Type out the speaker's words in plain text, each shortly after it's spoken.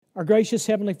Our gracious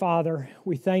Heavenly Father,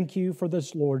 we thank you for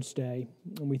this Lord's Day,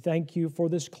 and we thank you for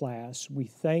this class. We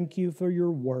thank you for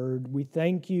your word. We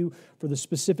thank you for the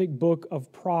specific book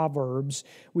of Proverbs.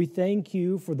 We thank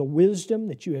you for the wisdom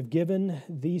that you have given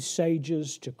these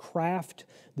sages to craft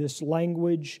this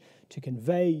language, to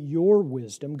convey your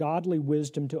wisdom, godly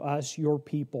wisdom to us, your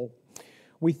people.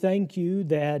 We thank you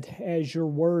that as your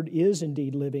word is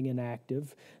indeed living and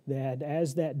active, that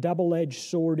as that double-edged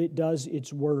sword, it does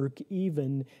its work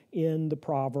even in the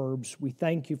Proverbs. We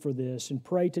thank you for this and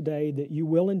pray today that you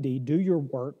will indeed do your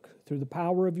work through the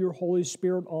power of your Holy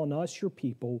Spirit on us, your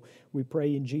people. We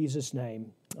pray in Jesus'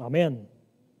 name. Amen.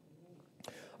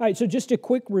 All right, so just a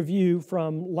quick review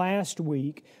from last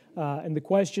week and the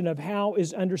question of how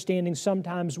is understanding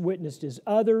sometimes witnessed as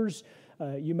others.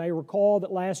 You may recall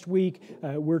that last week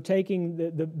we're taking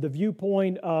the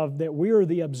viewpoint of that we're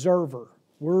the observer.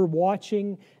 We're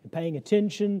watching and paying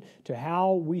attention to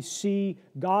how we see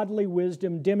godly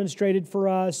wisdom demonstrated for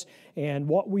us. And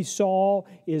what we saw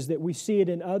is that we see it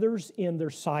in others in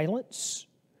their silence.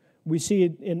 We see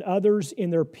it in others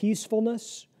in their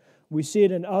peacefulness. We see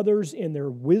it in others in their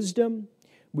wisdom.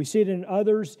 We see it in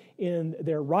others in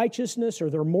their righteousness or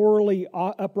their morally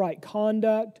upright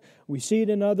conduct. We see it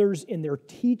in others in their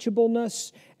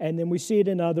teachableness. And then we see it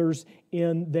in others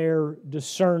in their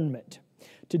discernment.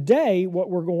 Today, what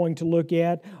we're going to look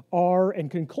at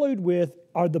and conclude with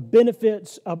are the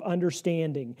benefits of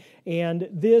understanding. And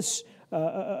this,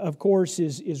 of course,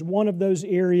 is one of those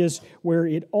areas where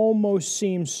it almost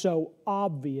seems so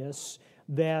obvious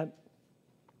that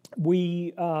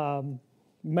we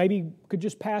maybe could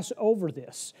just pass over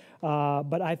this.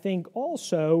 But I think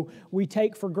also we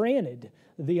take for granted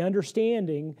the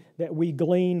understanding that we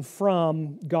glean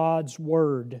from God's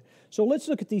Word. So let's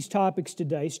look at these topics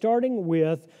today, starting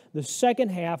with the second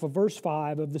half of verse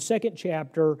 5 of the second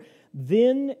chapter.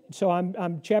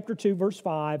 I'm chapter 2, verse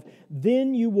 5.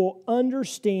 Then you will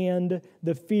understand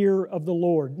the fear of the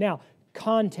Lord. Now,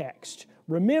 context.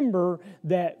 Remember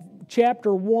that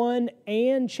chapter 1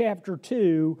 and chapter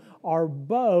 2 are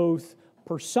both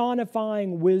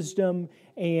personifying wisdom,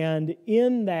 and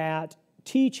in that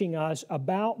teaching us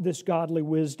about this godly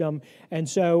wisdom. And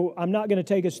so I'm not going to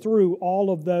take us through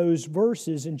all of those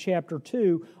verses in chapter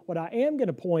 2. What I am going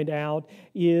to point out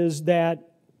is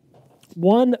that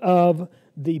one of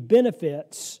the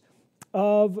benefits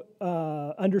of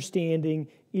understanding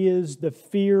is the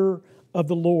fear of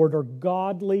the Lord, or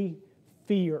godly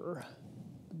fear.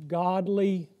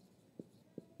 Godly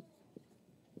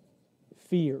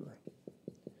fear.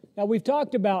 Now, we've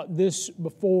talked about this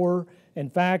before. In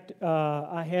fact,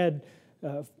 I had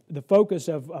the focus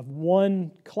of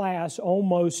one class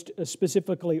almost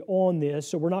specifically on this,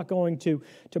 so we're not going to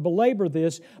belabor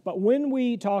this. But when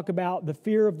we talk about the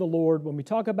fear of the Lord, when we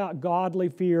talk about godly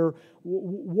fear,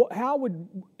 how would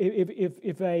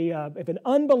if an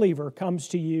unbeliever comes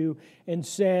to you and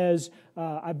says,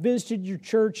 "I visited your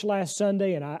church last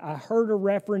Sunday and I heard a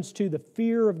reference to the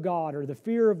fear of God or the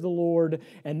fear of the Lord,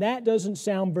 and that doesn't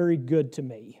sound very good to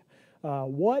me."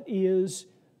 What is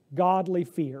godly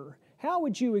fear? How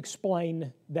would you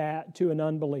explain that to an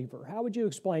unbeliever? How would you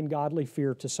explain godly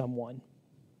fear to someone?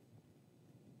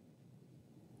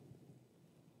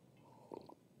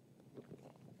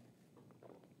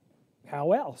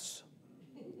 How else?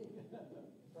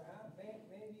 Perhaps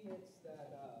maybe it's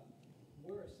that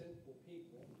we're a sinful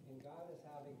people, and God is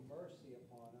having mercy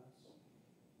upon us,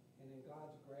 and in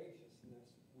God's graciousness,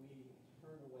 we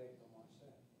turn away from our sin.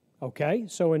 Okay,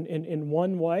 so in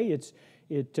one way,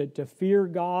 to fear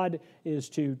God is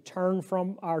to turn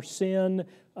from our sin,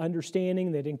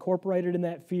 understanding that incorporated in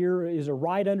that fear is a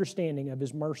right understanding of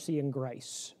His mercy and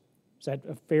grace. Is that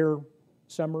a fair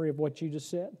summary of what you just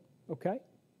said? Okay.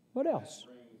 What else?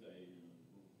 That brings a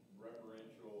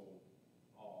reverential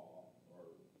awe or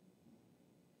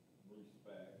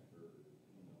respect, or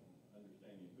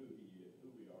understanding who He is, who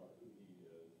we are, who He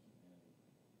is.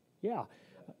 Yeah.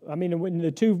 I mean, when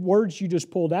the two words you just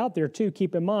pulled out there, too,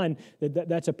 keep in mind that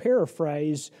that's a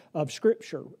paraphrase of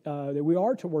Scripture, that we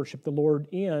are to worship the Lord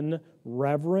in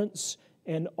reverence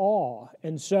and awe.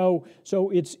 And so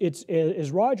it's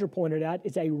as Roger pointed out,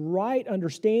 it's a right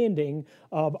understanding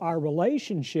of our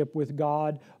relationship with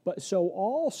God, but so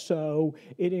also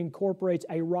it incorporates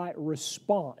a right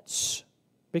response,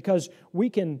 because we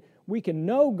can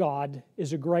know God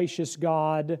is a gracious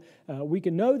God. We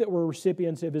can know that we're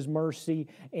recipients of His mercy,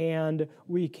 and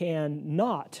we can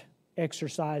not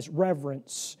exercise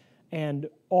reverence and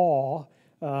awe.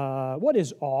 What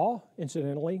is awe,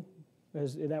 incidentally,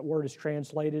 as that word is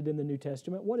translated in the New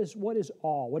Testament? What is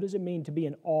awe? What does it mean to be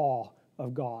in awe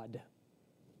of God?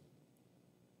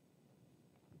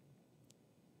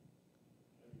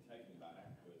 taken back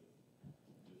with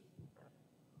just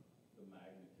the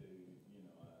magnitude,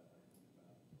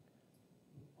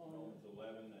 Romans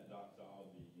 11, that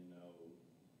doxology,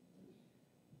 just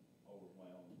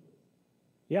overwhelmed with.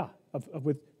 Yeah,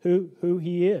 with who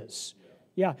he is.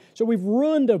 Yeah, so we've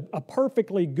ruined a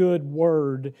perfectly good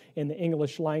word in the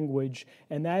English language,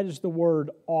 and that is the word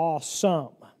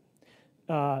awesome.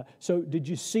 So did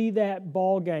you see that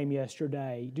ball game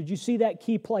yesterday? Did you see that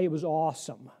key play? It was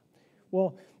awesome.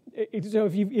 Well, so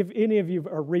if any of you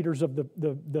are readers of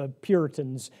the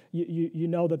Puritans, you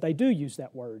know that they do use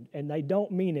that word, and they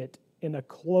don't mean it in a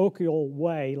colloquial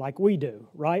way like we do,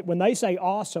 right? When they say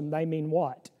awesome, they mean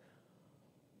what?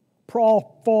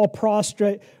 Fall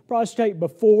prostrate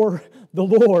before the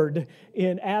Lord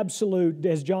in absolute,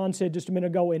 as John said just a minute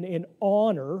ago, in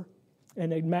honor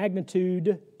and a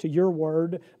magnitude, to your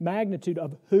word, magnitude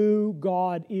of who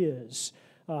God is.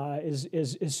 As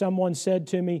someone said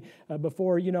to me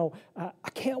before, I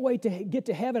can't wait to get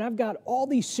to heaven. I've got all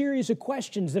these series of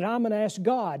questions that I'm going to ask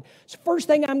God. It's the first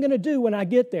thing I'm going to do when I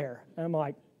get there. And I'm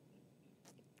like,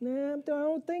 nah, I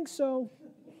don't think so.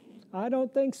 I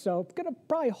don't think so. I'm going to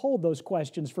probably hold those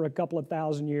questions for a couple of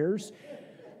thousand years.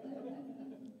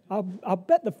 I'll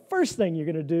bet the first thing you're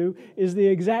going to do is the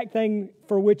exact thing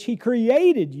for which He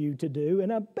created you to do,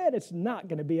 and I bet it's not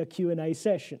going to be a Q&A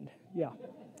session. Yeah.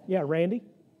 Yeah, Randy?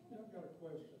 I've got a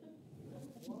question. Why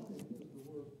is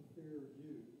the word fear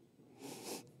used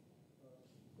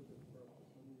for this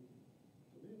purpose? I mean,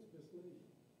 to me it's misleading.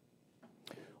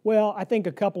 Well, I think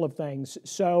a couple of things.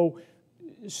 So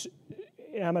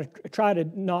I'm going to try to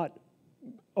not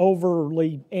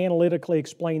overly analytically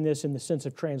explain this in the sense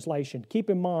of translation. Keep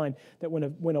in mind that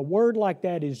when a word like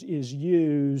that is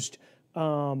used,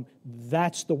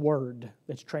 that's the word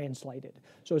that's translated.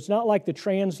 So it's not like the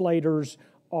translators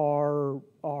are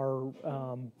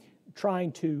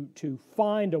trying to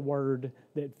find a word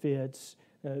that fits.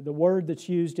 The word that's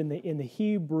used in the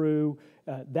Hebrew,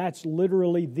 that's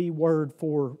literally the word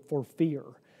for fear.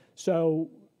 So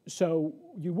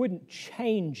you wouldn't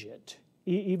change it,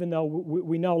 even though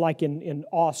we know, like in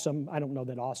awesome, I don't know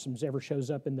that awesome's ever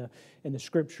shows up in the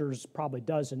scriptures, probably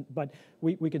doesn't, but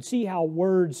we can see how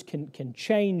words can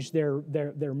change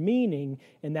their meaning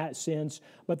in that sense.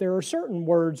 But there are certain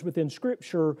words within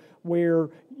Scripture where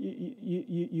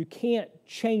you can't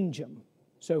change them.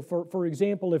 So, for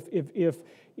example,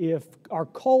 if our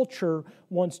culture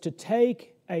wants to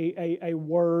take a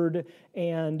word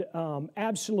and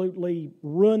absolutely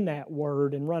ruin that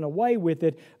word and run away with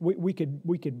it, we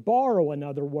could borrow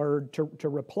another word to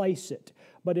replace it.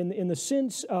 But in the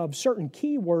sense of certain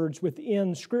key words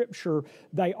within Scripture,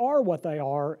 they are what they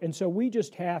are, and so we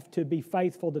just have to be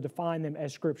faithful to define them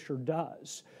as Scripture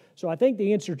does. So I think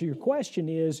the answer to your question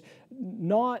is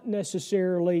not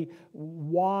necessarily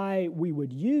why we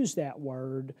would use that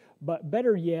word, but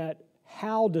better yet,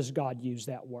 how does God use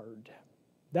that word?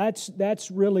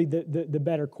 That's really the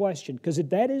better question, because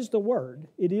that is the word.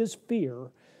 It is fear.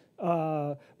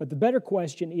 But the better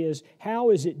question is,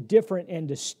 how is it different and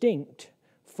distinct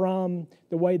from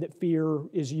the way that fear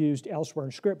is used elsewhere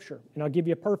in Scripture? And I'll give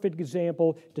you a perfect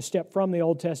example to step from the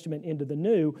Old Testament into the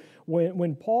New.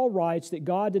 When Paul writes that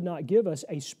God did not give us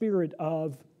a spirit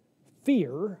of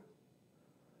fear,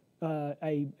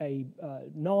 a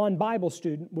non-Bible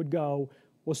student would go,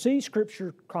 well, see,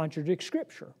 Scripture contradicts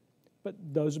Scripture. But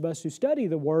those of us who study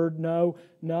the Word know,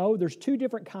 no, there's two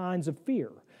different kinds of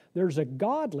fear. There's a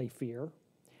godly fear,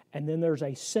 and then there's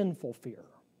a sinful fear.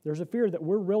 There's a fear that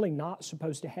we're really not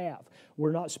supposed to have.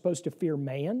 We're not supposed to fear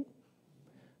man.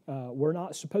 We're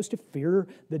not supposed to fear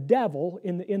the devil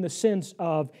in the sense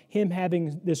of him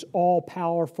having this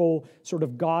all-powerful sort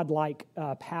of godlike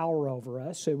power over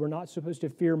us. So we're not supposed to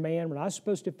fear man. We're not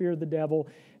supposed to fear the devil.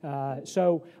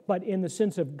 But in the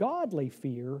sense of godly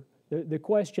fear, the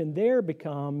question there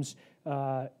becomes,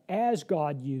 as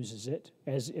God uses it,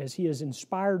 as He has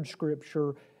inspired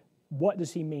Scripture, what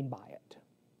does He mean by it?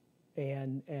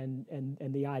 And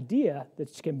the idea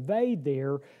that's conveyed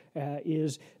there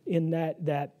is in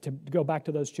that to go back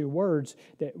to those two words,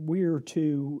 that we're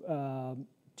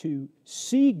to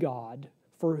see God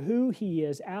for who He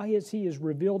is, how He has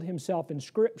revealed Himself in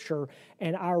Scripture,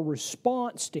 and our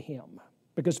response to Him.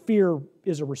 Because fear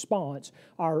is a response.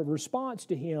 Our response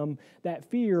to Him, that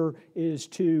fear is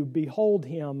to behold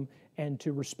Him and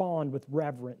to respond with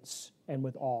reverence and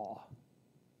with awe.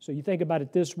 So you think about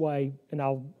it this way, and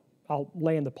I'll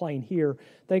land the plane here.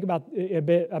 Think about a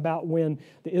bit about when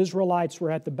the Israelites were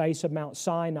at the base of Mount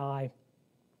Sinai,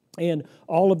 And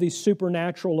all of these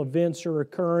supernatural events are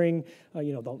occurring,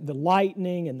 the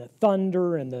lightning and the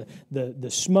thunder and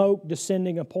the smoke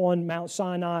descending upon Mount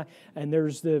Sinai. And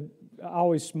I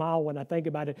always smile when I think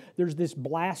about it, there's this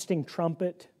blasting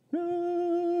trumpet,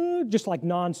 just like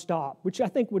nonstop, which I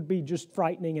think would be just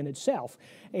frightening in itself.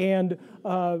 And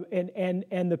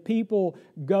the people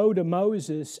go to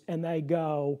Moses and they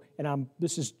go,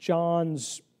 this is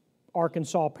John's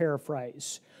Arkansas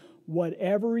paraphrase,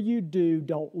 whatever you do,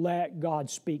 don't let God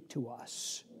speak to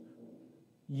us.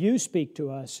 You speak to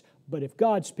us, but if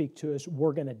God speaks to us,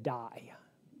 we're going to die.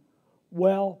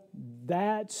 Well,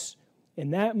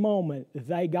 in that moment,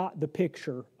 they got the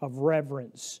picture of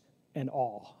reverence and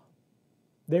awe.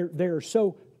 They're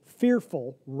so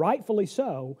fearful, rightfully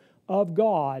so, of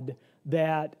God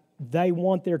that they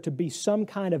want there to be some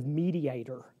kind of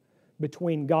mediator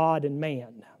between God and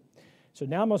man. So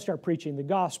now I'm going to start preaching the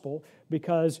gospel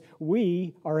because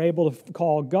we are able to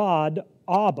call God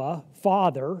Abba,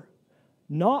 Father,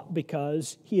 not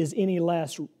because He is any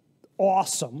less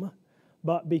awesome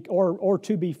or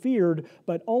to be feared,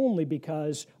 but only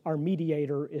because our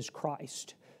mediator is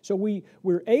Christ. So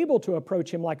we're able to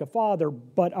approach Him like a father,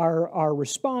 but our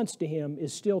response to Him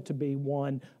is still to be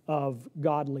one of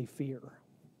godly fear.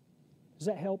 Does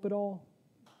that help at all?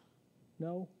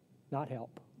 No? Not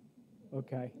help.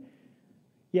 Okay.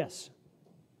 Yes?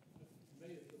 To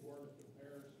me, it's the word of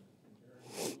comparison,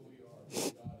 comparing who we are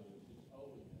to God is His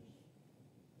holiness.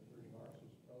 As reading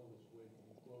Marcus told this week,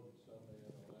 when we quoted Sunday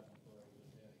in the Latin phrase,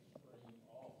 and extreme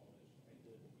awfulness,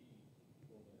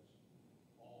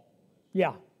 awfulness.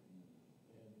 Yeah.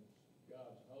 And it's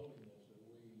God's holiness that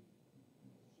we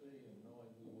see and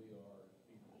knowing who we are,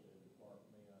 people say, depart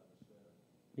from me, I am a sinner.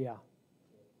 Yeah.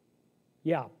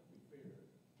 Yeah.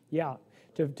 Yeah.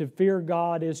 To fear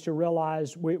God is to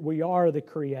realize we are the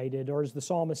created, or as the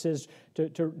psalmist says,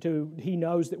 he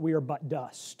knows that we are but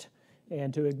dust,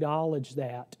 and to acknowledge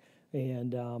that.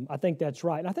 And I think that's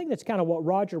right. And I think that's kind of what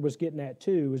Roger was getting at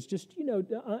too, is just,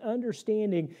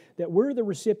 understanding that we're the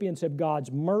recipients of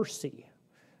God's mercy,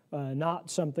 not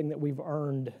something that we've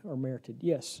earned or merited.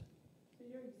 Yes? So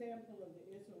your example of the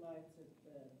Israelites at the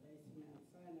base of Mount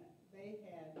Sinai, they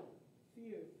had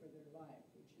fear for their life,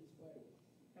 which is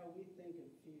how we think of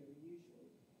fear usually.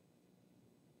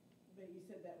 But you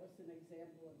said that was an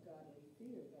example of godly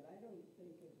fear, but I don't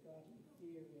think of godly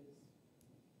fear as,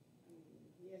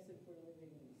 yes, if we're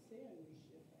living in sin, we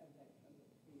should have that kind of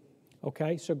fear.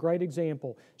 Okay, so great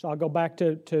example. So I'll go back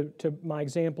to my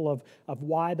example of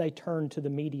why they turn to the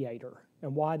mediator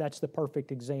and why that's the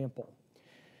perfect example.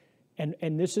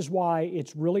 And this is why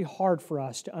it's really hard for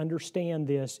us to understand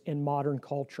this in modern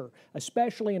culture,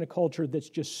 especially in a culture that's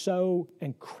just so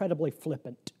incredibly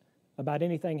flippant about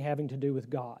anything having to do with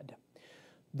God.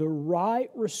 The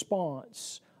right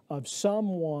response of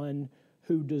someone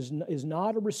who is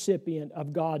not a recipient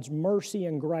of God's mercy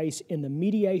and grace in the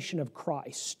mediation of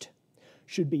Christ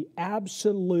should be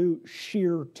absolute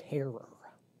sheer terror.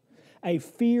 A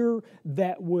fear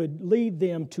that would lead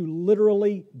them to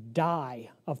literally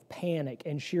die of panic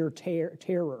and sheer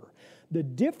terror. The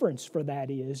difference for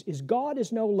that is God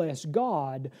is no less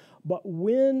God, but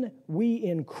when we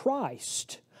in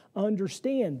Christ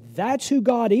understand that's who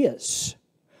God is,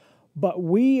 but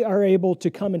we are able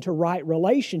to come into right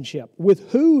relationship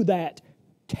with who that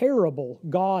terrible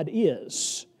God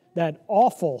is, that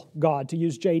awful God, to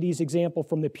use J.D.'s example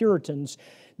from the Puritans,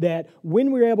 that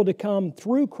when we're able to come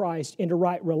through Christ into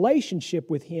right relationship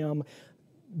with Him,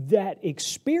 that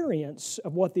experience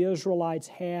of what the Israelites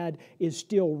had is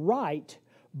still right,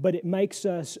 but it makes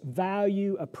us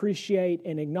value, appreciate,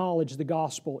 and acknowledge the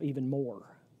gospel even more.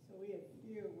 So we have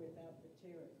fear without the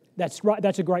terror. That's right.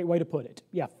 That's a great way to put it.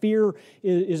 Yeah, fear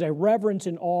is a reverence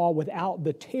and awe without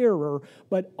the terror,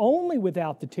 but only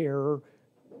without the terror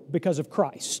because of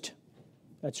Christ.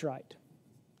 That's right.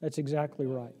 That's exactly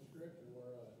right.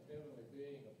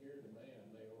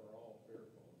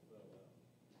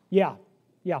 Yeah,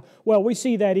 yeah. Well, we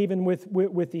see that even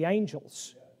with the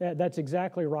angels. That's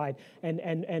exactly right. And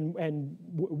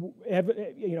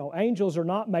angels are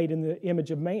not made in the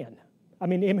image of man. I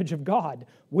mean, the image of God.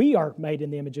 We are made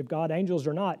in the image of God. Angels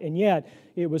are not. And yet,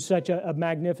 it was such a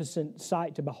magnificent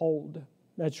sight to behold.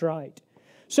 That's right.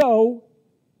 So,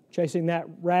 chasing that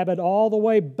rabbit all the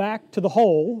way back to the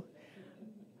hole,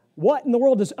 What in the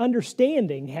world does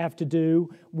understanding have to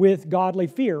do with godly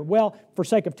fear? Well, for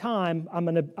sake of time, I'm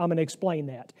going to explain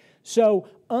that. So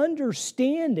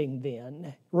understanding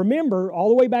then, remember all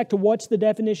the way back to what's the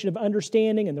definition of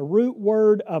understanding and the root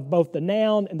word of both the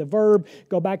noun and the verb.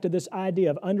 Go back to this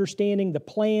idea of understanding the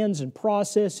plans and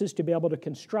processes to be able to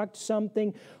construct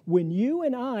something. When you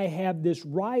and I have this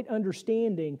right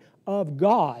understanding of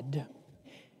God,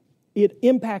 it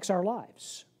impacts our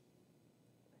lives.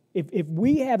 If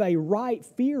we have a right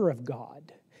fear of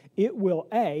God, it will,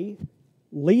 A,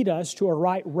 lead us to a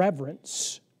right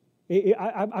reverence.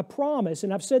 I promise,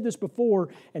 and I've said this before,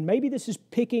 and maybe this is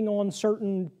picking on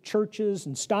certain churches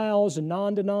and styles and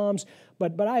non-denoms,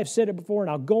 but I have said it before,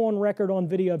 and I'll go on record on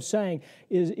video of saying,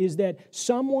 is that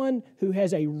someone who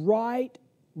has a right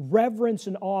reverence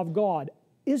and awe of God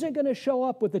isn't going to show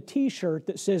up with a t-shirt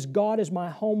that says, God is my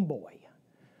homeboy.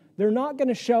 They're not going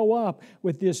to show up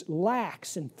with this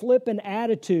lax and flippant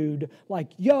attitude like,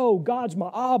 yo, God's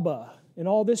my Abba, and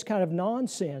all this kind of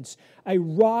nonsense. A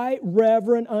right,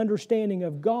 reverent understanding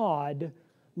of God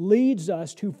leads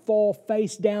us to fall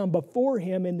face down before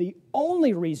Him, and the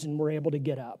only reason we're able to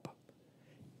get up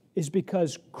is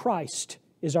because Christ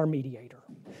is our mediator.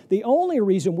 The only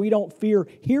reason we don't fear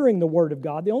hearing the Word of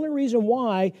God, the only reason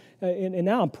why, and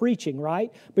now I'm preaching,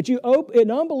 right? But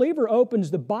an unbeliever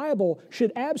opens the Bible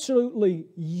should absolutely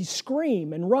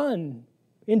scream and run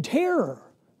in terror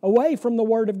away from the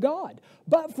Word of God.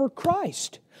 But for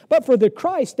Christ,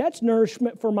 that's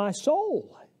nourishment for my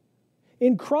soul.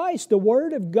 In Christ, the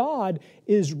Word of God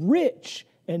is rich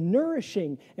and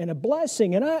nourishing and a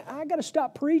blessing. And I got to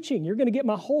stop preaching. You're going to get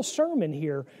my whole sermon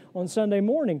here on Sunday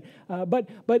morning. But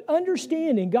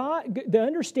understanding God, the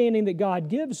understanding that God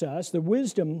gives us, the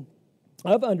wisdom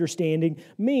of understanding,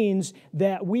 means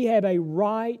that we have a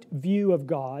right view of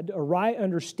God, a right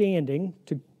understanding,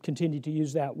 to continue to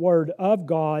use that word, of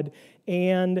God,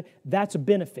 and that's a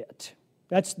benefit.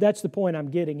 That's the point I'm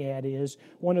getting at, is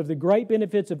one of the great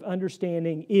benefits of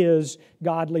understanding is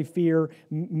godly fear.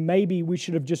 Maybe we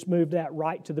should have just moved that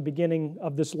right to the beginning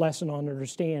of this lesson on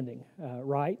understanding,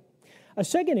 right? A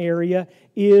second area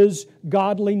is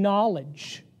godly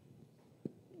knowledge.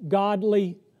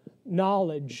 Godly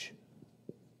knowledge.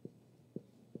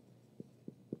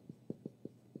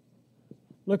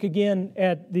 Look again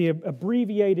at the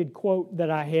abbreviated quote that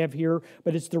I have here,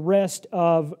 but it's the rest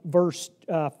of verse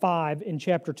 5 in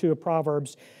chapter 2 of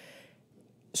Proverbs.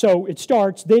 So it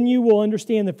starts, then you will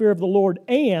understand the fear of the Lord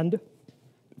and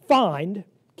find,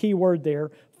 key word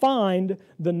there, find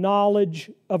the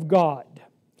knowledge of God.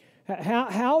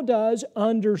 How does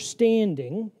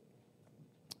understanding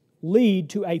lead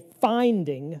to a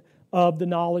finding of the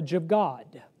knowledge of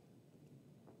God?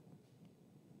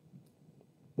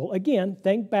 Well, again,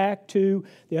 think back to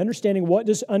the understanding. What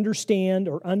does understand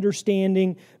or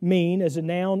understanding mean as a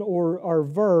noun or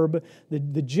verb?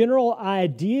 The general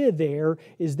idea there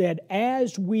is that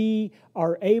as we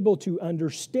are able to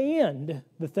understand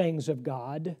the things of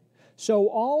God, so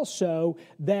also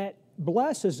that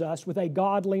blesses us with a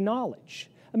godly knowledge.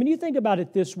 I mean, you think about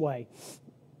it this way.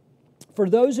 For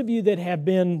those of you that have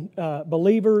been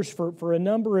believers for a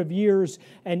number of years,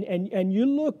 and you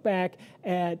look back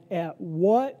at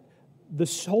what the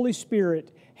Holy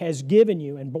Spirit has given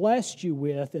you and blessed you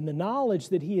with, and the knowledge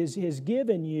that He has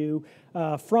given you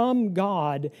from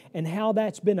God, and how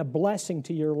that's been a blessing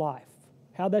to your life,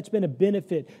 how that's been a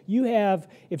benefit. You have,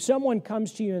 if someone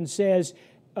comes to you and says,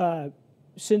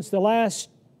 since the last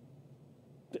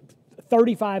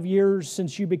 35 years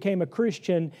since you became a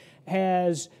Christian,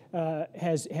 has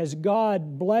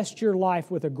God blessed your life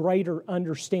with a greater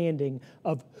understanding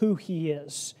of who He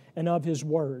is and of His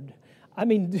Word? I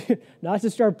mean, not to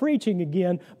start preaching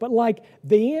again, but like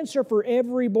the answer for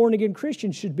every born-again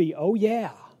Christian should be, oh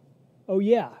yeah, oh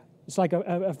yeah. It's like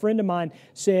a friend of mine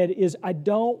said, is I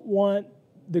don't want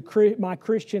my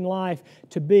Christian life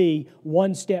to be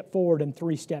one step forward and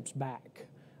 3 steps back.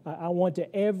 I want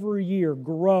to every year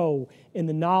grow in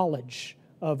the knowledge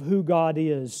of who God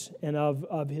is and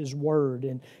of His Word.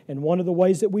 And one of the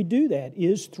ways that we do that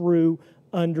is through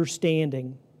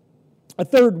understanding. A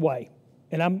third way,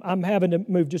 and I'm having to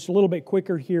move just a little bit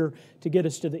quicker here to get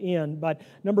us to the end, but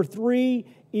number 3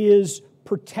 is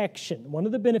protection. One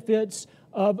of the benefits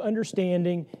of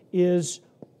understanding is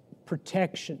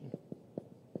protection.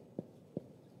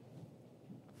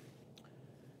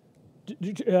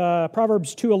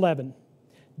 Proverbs 2:11.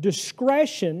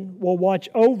 Discretion will watch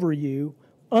over you,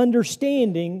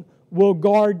 understanding will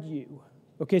guard you.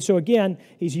 Okay, so again,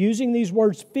 he's using these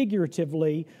words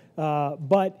figuratively,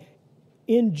 but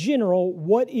in general,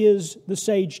 what is the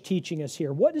sage teaching us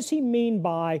here? What does he mean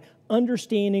by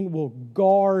understanding will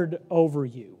guard over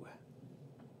you?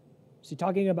 he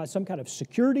talking about some kind of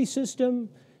security system?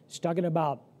 Is he talking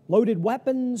about loaded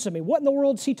weapons? I mean, what in the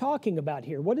world is he talking about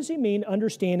here? What does he mean,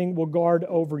 understanding will guard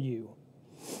over you?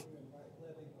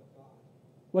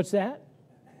 What's that?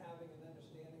 Having an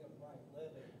understanding of right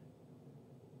living.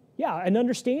 Yeah, an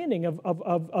understanding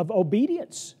of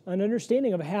obedience, an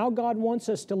understanding of how God wants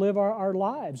us to live our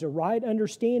lives, a right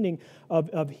understanding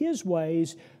of His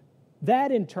ways.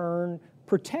 That in turn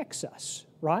protects us,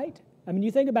 right? I mean,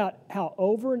 you think about how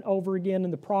over and over again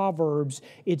in the Proverbs,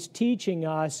 it's teaching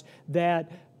us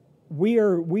that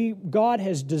God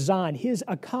has designed, His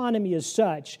economy is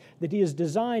such that He has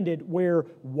designed it where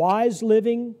wise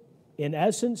living, in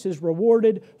essence, is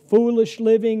rewarded, foolish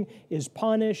living is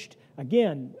punished.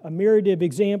 Again, a myriad of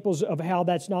examples of how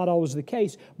that's not always the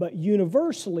case, but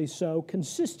universally so,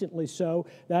 consistently so,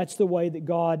 that's the way that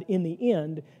God, in the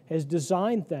end, has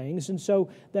designed things. And so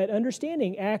that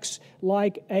understanding acts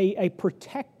like a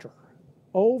protector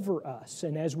over us.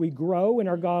 And as we grow in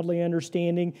our godly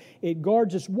understanding, it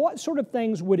guards us. What sort of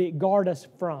things would it guard us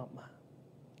from?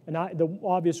 And the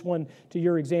obvious one to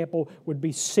your example would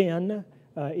be sin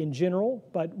in general.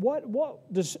 But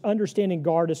what does understanding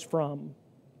guard us from?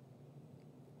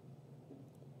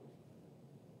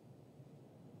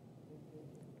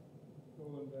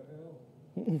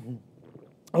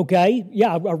 Okay,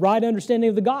 yeah, a right understanding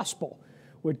of the gospel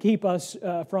would keep us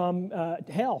from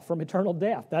hell, from eternal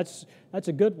death. That's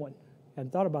a good one.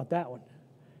 Hadn't thought about that one.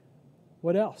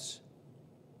 What else?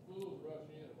 Fools rush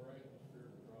in, right? The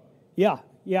Spirit of God.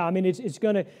 Yeah. I mean, it's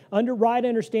going to right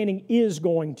understanding is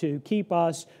going to keep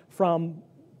us from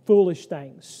foolish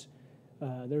things.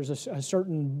 There's a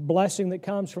certain blessing that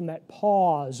comes from that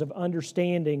pause of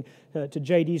understanding, to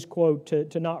J.D.'s quote,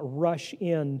 to not rush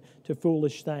in to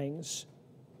foolish things.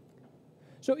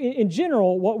 So in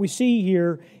general, what we see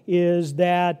here is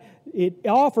that it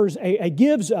offers,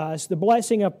 gives us the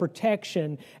blessing of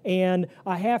protection, and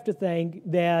I have to think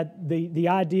that the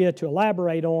idea to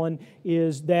elaborate on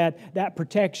is that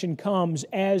protection comes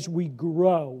as we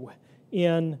grow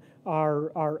in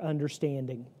our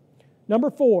understanding. Number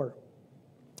 4,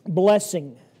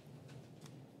 blessing.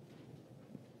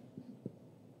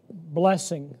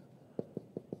 Blessing.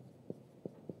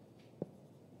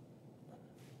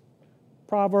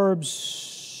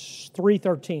 Proverbs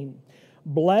 3:13.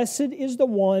 Blessed is the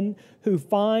one who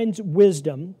finds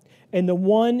wisdom and the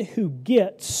one who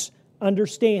gets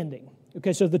understanding.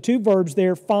 Okay, so the two verbs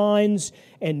there, finds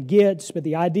and gets, but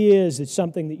the idea is it's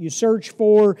something that you search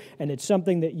for and it's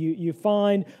something that you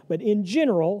find. But in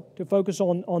general, to focus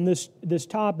on this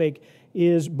topic,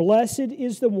 is blessed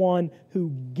is the one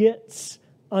who gets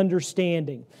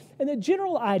understanding. And the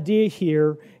general idea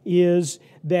here is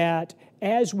that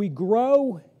as we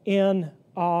grow in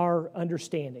our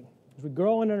understanding, as we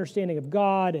grow in understanding of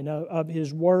God and of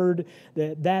His Word,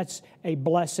 that's a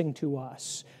blessing to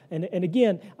us. And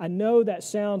again, I know that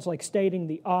sounds like stating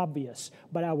the obvious,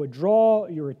 but I would draw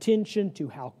your attention to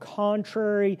how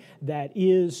contrary that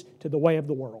is to the way of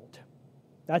the world.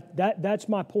 That's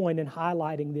my point in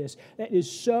highlighting this. That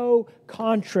is so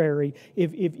contrary.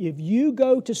 If you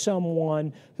go to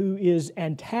someone who is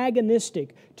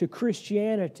antagonistic to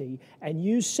Christianity and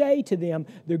you say to them,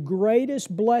 the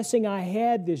greatest blessing I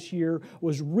had this year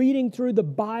was reading through the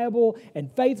Bible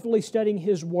and faithfully studying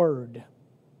His Word,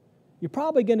 you're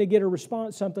probably going to get a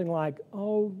response something like,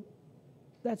 oh,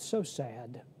 that's so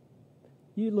sad.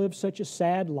 You live such a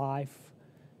sad life,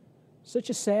 such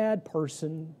a sad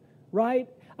person, right?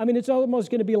 I mean, it's almost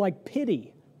going to be like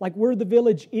pity, like we're the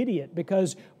village idiot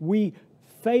because we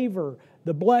favor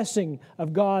the blessing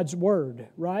of God's Word,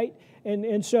 right?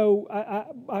 And so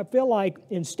I feel like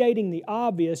in stating the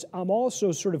obvious, I'm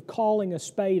also sort of calling a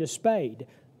spade a spade.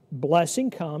 Blessing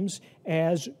comes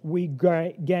as we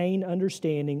gain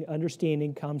understanding.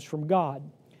 Understanding comes from God.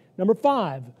 Number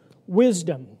 5,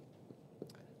 wisdom.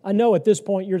 I know at this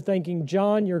point you're thinking,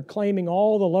 John, you're claiming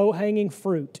all the low-hanging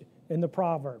fruit in the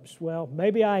Proverbs. Well,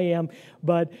 maybe I am,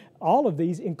 but all of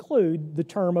these include the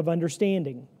term of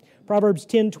understanding. Proverbs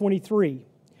 10:23.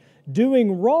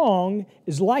 Doing wrong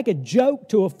is like a joke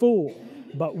to a fool,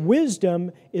 but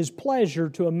wisdom is pleasure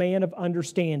to a man of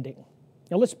understanding.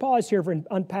 Now let's pause here and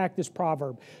unpack this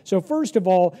proverb. So first of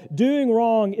all, doing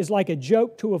wrong is like a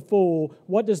joke to a fool.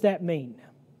 What does that mean?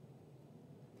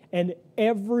 And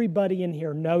everybody in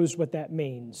here knows what that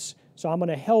means. So I'm going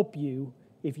to help you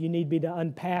if you need me to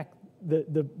unpack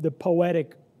the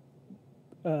poetic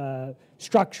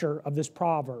structure of this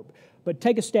proverb. But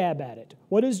take a stab at it.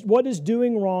 What is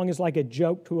doing wrong is like a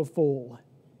joke to a fool?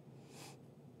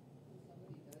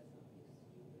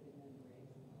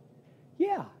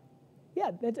 Yeah,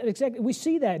 Yeah, that's exactly. We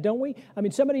see that, don't we? I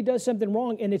mean, somebody does something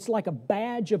wrong, and it's like a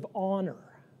badge of honor.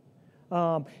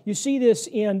 You see this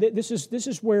in, this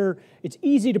is where it's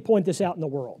easy to point this out in the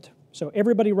world. So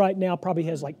everybody right now probably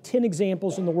has like 10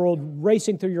 examples in the world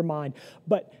racing through your mind.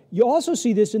 But you also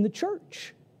see this in the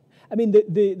church. I mean,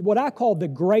 what I call the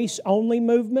grace-only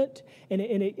movement, and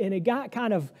it got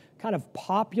kind of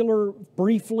popular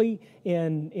briefly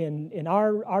in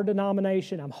our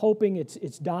denomination. I'm hoping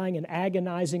it's dying an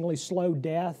agonizingly slow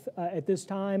death at this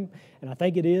time, and I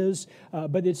think it is.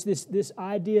 But it's this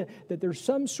idea that there's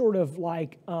some sort of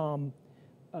like I'm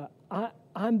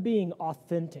being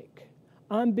authentic.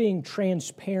 I'm being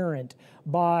transparent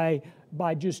by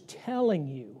just telling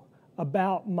you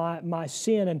about my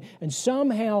sin, and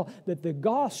somehow that the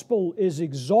gospel is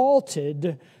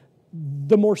exalted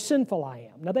the more sinful I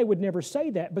am. Now, they would never say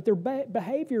that, but their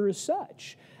behavior is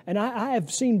such. And I have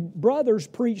seen brothers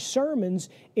preach sermons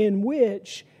in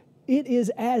which it is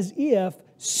as if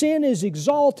sin is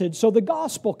exalted so the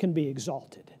gospel can be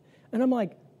exalted. And I'm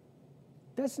like,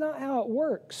 that's not how it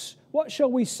works. What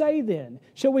shall we say then?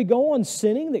 Shall we go on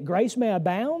sinning that grace may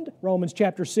abound? Romans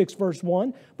chapter 6, verse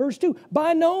 1. Verse 2,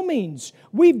 by no means.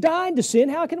 We've died to sin.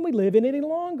 How can we live in it any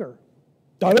longer?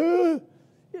 Duh!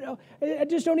 You know, I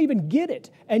just don't even get it.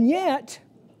 And yet,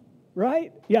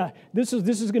 right? Yeah, this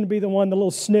is going to be the little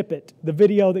snippet, the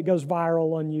video that goes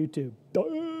viral on YouTube.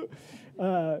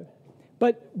 Duh!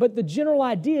 But the general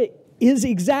idea is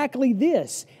exactly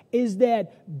this, is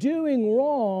that doing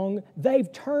wrong,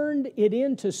 they've turned it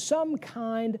into some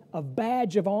kind of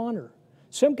badge of honor,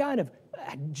 some kind of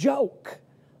joke,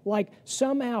 like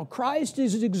somehow Christ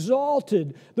is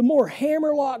exalted the more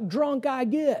hammerlock drunk I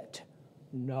get.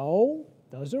 No,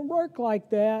 doesn't work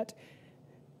like that.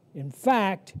 In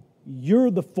fact,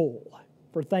 you're the fool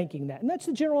for thinking that. And that's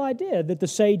the general idea that the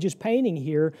sage is painting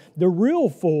here. The real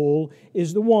fool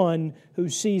is the one who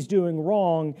sees doing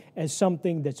wrong as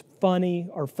something that's funny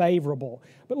or favorable.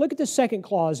 But look at the second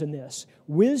clause in this.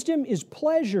 Wisdom is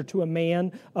pleasure to a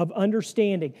man of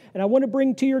understanding. And I want to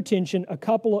bring to your attention a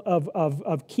couple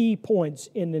of key points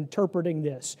in interpreting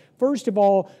this. First of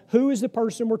all, who is the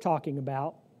person we're talking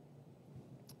about?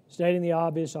 Stating the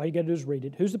obvious, all you got to do is read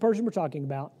it. Who's the person we're talking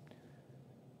about?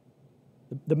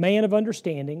 The man of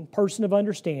understanding, person of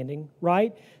understanding,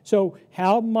 right? So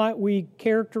how might we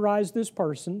characterize this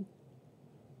person?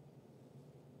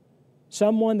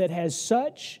 Someone that has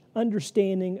such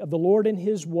understanding of the Lord and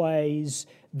His ways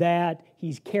that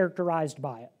he's characterized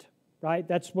by it, right?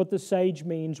 That's what the sage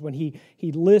means when he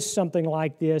lists something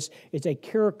like this. It's a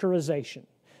characterization.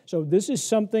 So this is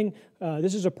something,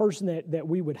 this is a person that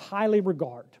we would highly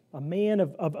regard, a man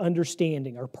of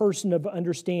understanding or person of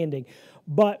understanding.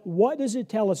 But what does it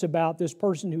tell us about this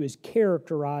person who is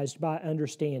characterized by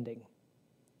understanding?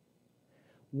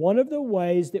 One of the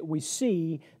ways that we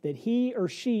see that he or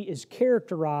she is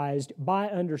characterized by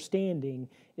understanding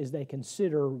is they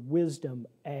consider wisdom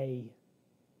a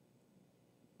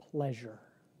pleasure.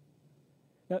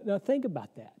 Now think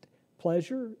about that.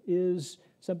 Pleasure is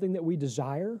something that we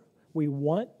desire. We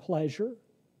want pleasure.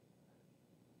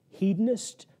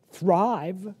 Hedonists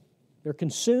thrive. They're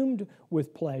consumed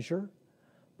with pleasure.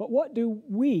 But what do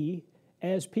we,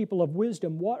 as people of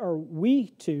wisdom, what are we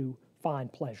to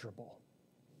find pleasurable?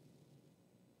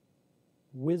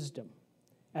 Wisdom,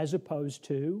 as opposed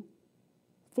to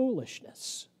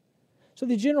foolishness. So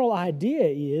the general idea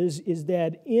is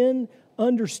that in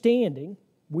understanding,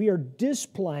 we are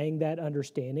displaying that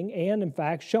understanding and, in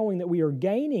fact, showing that we are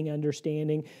gaining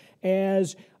understanding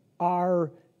as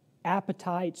our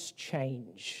appetites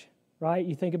change, right?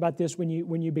 You think about this when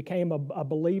you became a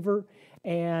believer,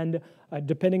 and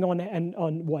depending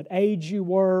on what age you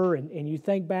were, and you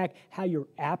think back how your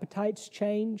appetites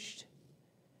changed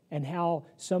and how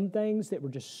some things that were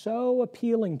just so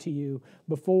appealing to you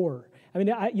before. I mean,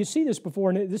 you see this before,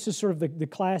 and this is sort of the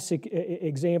classic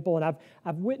example, and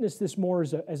I've witnessed this more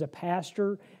as a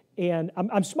pastor, and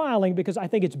I'm smiling because I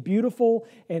think it's beautiful,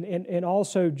 and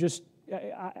also just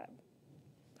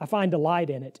I find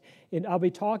delight in it. And I'll be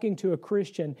talking to a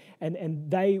Christian, and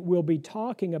they will be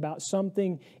talking about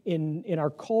something in our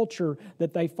culture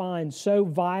that they find so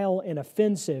vile and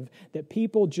offensive that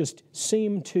people just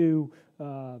seem to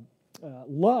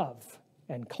love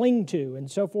and cling to, and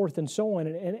so forth and so on.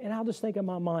 And I'll just think in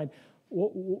my mind,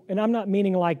 and I'm not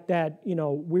meaning like that,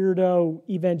 weirdo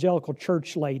evangelical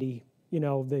church lady,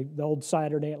 the old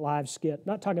Saturday Night Live skit.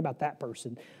 Not talking about that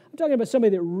person. I'm talking about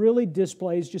somebody that really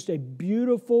displays just a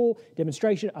beautiful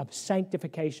demonstration of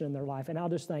sanctification in their life. And I'll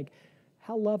just think,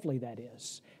 how lovely that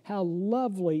is. How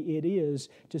lovely it is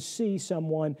to see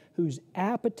someone whose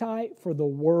appetite for the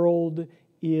world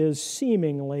is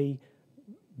seemingly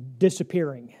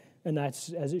disappearing, and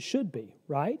that's as it should be,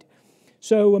 right?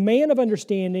 So a man of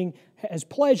understanding has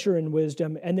pleasure in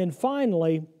wisdom, and then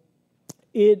finally,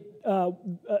 the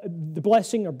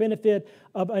blessing or benefit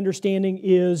of understanding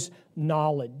is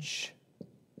knowledge.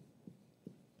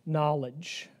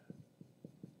 Knowledge.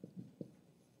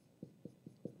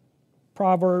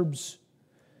 Proverbs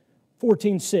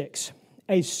 14:6.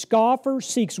 A scoffer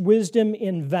seeks wisdom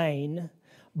in vain,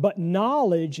 but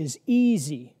knowledge is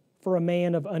easy for a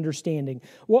man of understanding.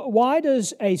 Why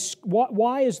is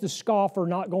the scoffer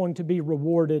not going to be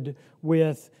rewarded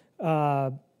with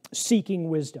seeking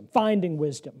wisdom, finding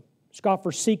wisdom?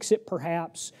 Scoffer seeks it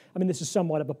perhaps. I mean, this is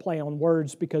somewhat of a play on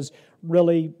words because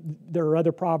really there are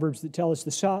other proverbs that tell us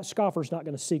the scoffer's not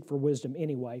going to seek for wisdom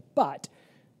anyway. But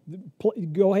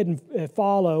go ahead and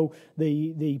follow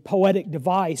the poetic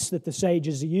device that the sage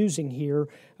is using here.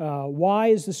 Why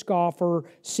is the scoffer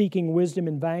seeking wisdom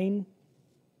in vain?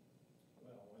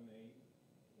 Well, when they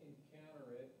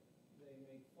encounter it, they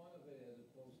make fun of it as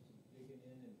opposed to digging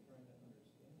in and trying to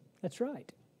understand it. That's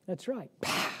right. That's right.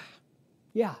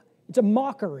 Yeah, it's a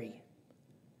mockery.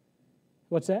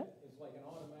 What's that? It's like an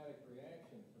automatic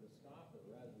reaction for the scoffer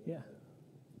rather than Yeah.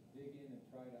 to dig in and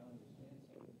try to understand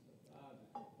something. So,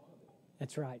 just make fun of it.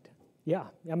 That's right. Yeah.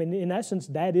 I mean, in essence,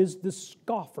 that is the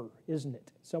scoffer, isn't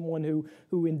it? Someone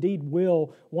who indeed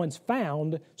will, once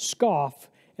found, scoff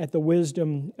at the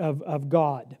wisdom of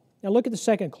God. Now look at the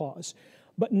second clause.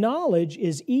 But knowledge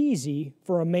is easy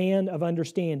for a man of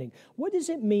understanding. What does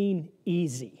it mean,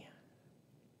 easy?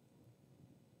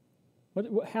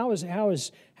 How is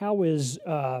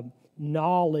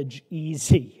knowledge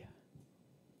easy?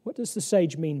 What does the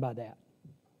sage mean by that?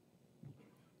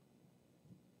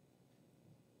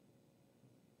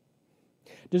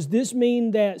 Does this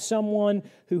mean that someone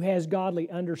who has godly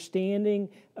understanding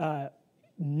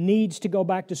needs to go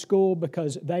back to school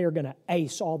because they are going to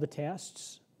ace all the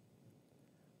tests?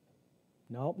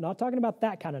 No, not talking about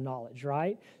that kind of knowledge,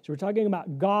 right? So we're talking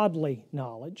about godly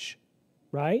knowledge,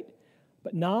 right?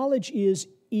 But knowledge is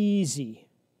easy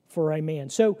for a man.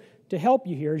 So to help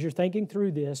you here as you're thinking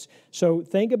through this, so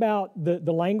think about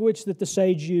the language that the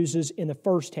sage uses in the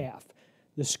first half.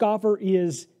 The scoffer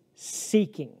is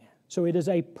seeking. So it is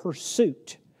a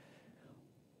pursuit.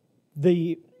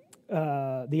 The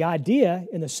idea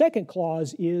in the second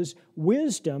clause is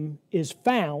wisdom is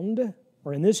found,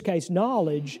 or in this case,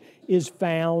 knowledge is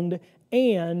found,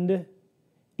 and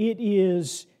it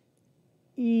is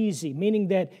easy, meaning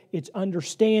that it's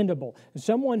understandable.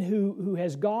 Someone who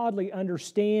has godly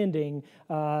understanding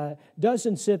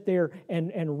doesn't sit there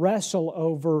and wrestle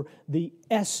over the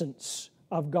essence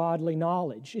of godly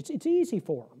knowledge. It's easy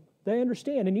for them. They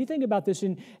understand. And you think about this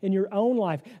in your own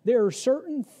life. There are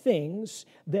certain things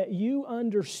that you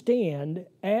understand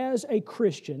as a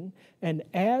Christian and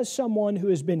as someone who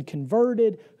has been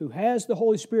converted, who has the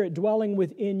Holy Spirit dwelling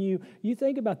within you. You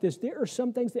think about this. There are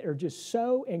some things that are just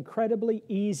so incredibly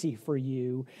easy for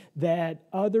you that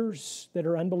others that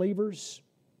are unbelievers,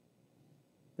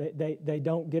 they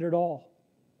don't get it all.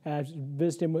 I was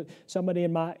visiting with somebody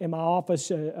in my office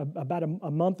about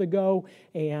a month ago,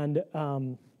 and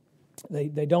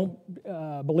they don't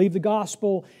believe the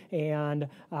gospel, and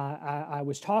I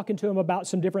was talking to them about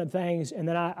some different things, and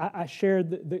then I shared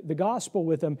the gospel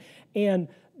with them, and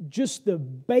just the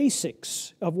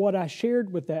basics of what I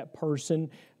shared with that person,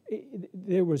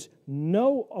 there was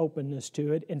no openness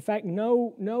to it. In fact,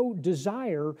 no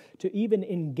desire to even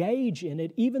engage in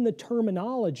it. Even the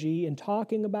terminology and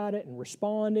talking about it and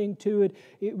responding to it,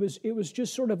 it was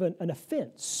just sort of an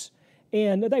offense.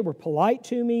 And they were polite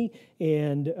to me,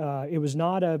 and it was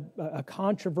not a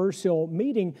controversial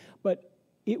meeting, but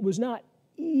it was not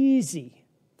easy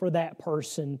for that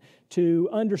person to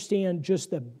understand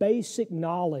just the basic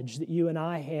knowledge that you and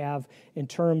I have in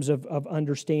terms of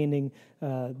understanding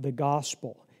the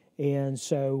gospel. And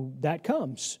so that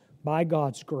comes by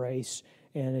God's grace,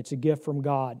 and it's a gift from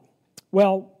God.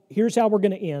 Well, here's how we're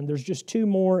going to end. There's just two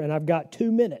more, and I've got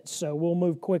 2 minutes, so we'll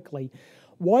move quickly.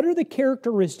 What are the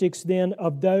characteristics then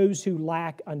of those who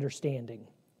lack understanding?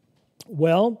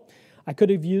 Well, I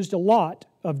could have used a lot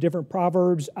of different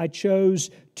proverbs. I chose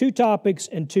 2 topics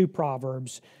and 2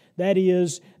 proverbs. That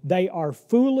is, they are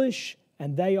foolish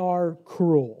and they are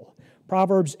cruel.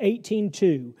 Proverbs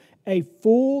 18:2. A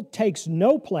fool takes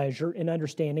no pleasure in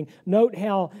understanding. Note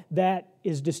how that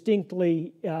is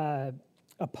distinctly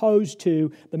opposed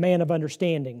to the man of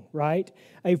understanding, right?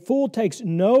 A fool takes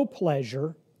no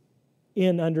pleasure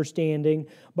in understanding,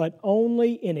 but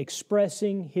only in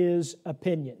expressing his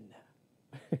opinion.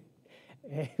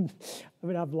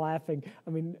 I'm laughing.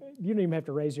 You don't even have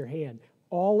to raise your hand.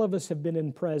 All of us have been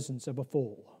in presence of a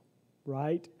fool,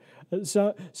 right?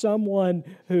 Someone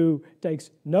who takes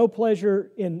no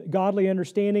pleasure in godly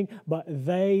understanding, but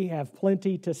they have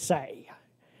plenty to say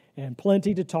and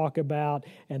plenty to talk about,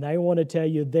 and they want to tell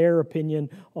you their opinion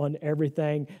on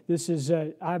everything. This is,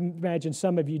 I imagine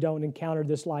some of you don't encounter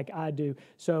this like I do.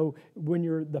 So when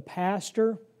you're the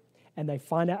pastor and they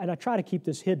find out, and I try to keep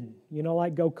this hidden,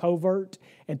 like go covert,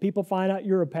 and people find out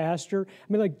you're a pastor,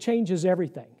 changes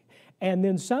everything. And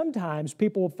then sometimes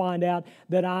people will find out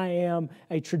that I am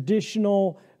a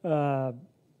traditional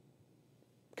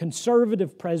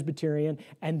conservative Presbyterian,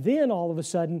 and then all of a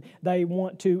sudden they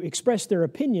want to express their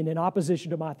opinion in opposition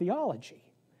to my theology.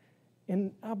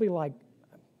 And I'll be like,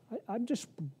 I just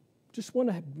want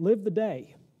to live the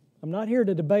day. I'm not here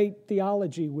to debate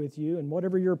theology with you and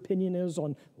whatever your opinion is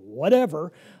on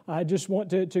whatever. I just want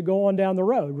to go on down the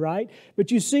road, right?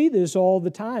 But you see this all the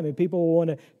time, and people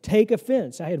want to take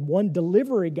offense. I had one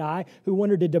delivery guy who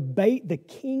wanted to debate the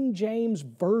King James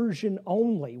Version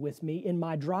only with me in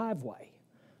my driveway.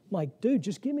 I'm like, dude,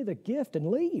 just give me the gift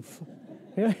and leave.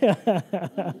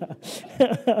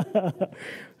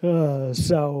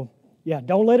 Yeah,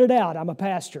 don't let it out. I'm a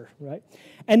pastor, right?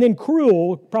 And then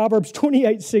cruel, Proverbs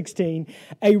 28:16,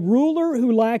 a ruler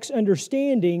who lacks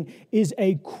understanding is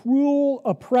a cruel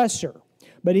oppressor,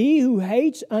 but he who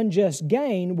hates unjust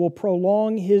gain will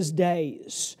prolong his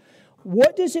days.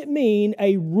 What does it mean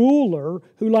a ruler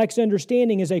who lacks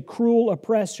understanding is a cruel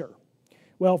oppressor?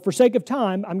 Well, for sake of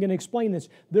time, I'm going to explain this.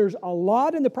 There's a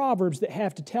lot in the Proverbs that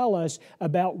have to tell us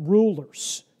about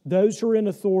rulers, those who are in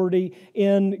authority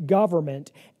in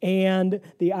government. And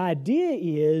the idea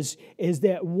is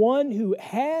that one who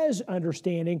has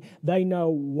understanding, they know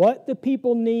what the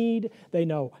people need, they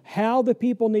know how the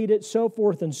people need it, so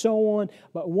forth and so on.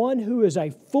 But one who is a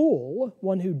fool,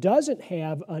 one who doesn't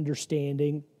have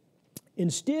understanding,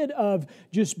 instead of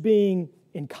just being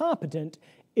incompetent,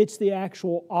 it's the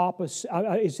actual opposite.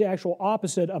 It's the actual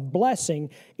opposite of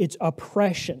blessing. It's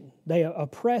oppression. They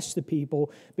oppress the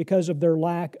people because of their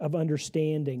lack of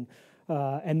understanding.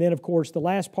 And then, of course, the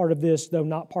last part of this, though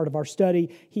not part of our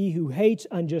study, he who hates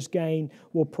unjust gain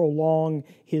will prolong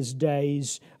his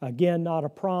days. Again, not a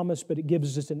promise, but it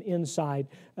gives us an insight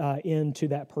into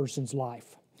that person's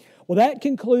life. Well, that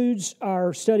concludes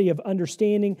our study of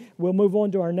understanding. We'll move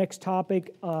on to our next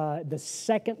topic, the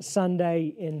second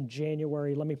Sunday in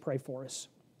January. Let me pray for us.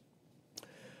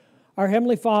 Our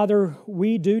Heavenly Father,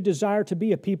 we do desire to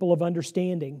be a people of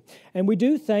understanding. And we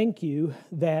do thank you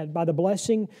that by the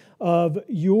blessing of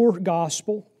your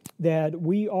gospel, that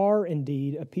we are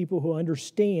indeed a people who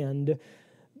understand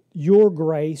your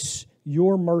grace,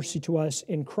 your mercy to us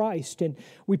in Christ. And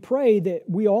we pray that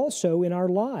we also in our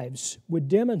lives would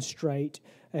demonstrate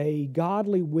a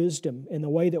godly wisdom in the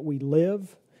way that we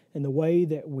live, in the way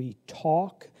that we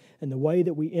talk, and the way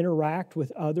that we interact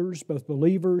with others, both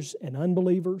believers and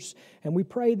unbelievers. And we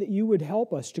pray that you would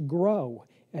help us to grow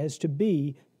as to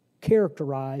be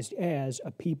characterized as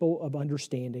a people of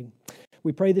understanding.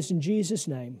 We pray this in Jesus'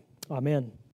 name.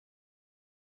 Amen.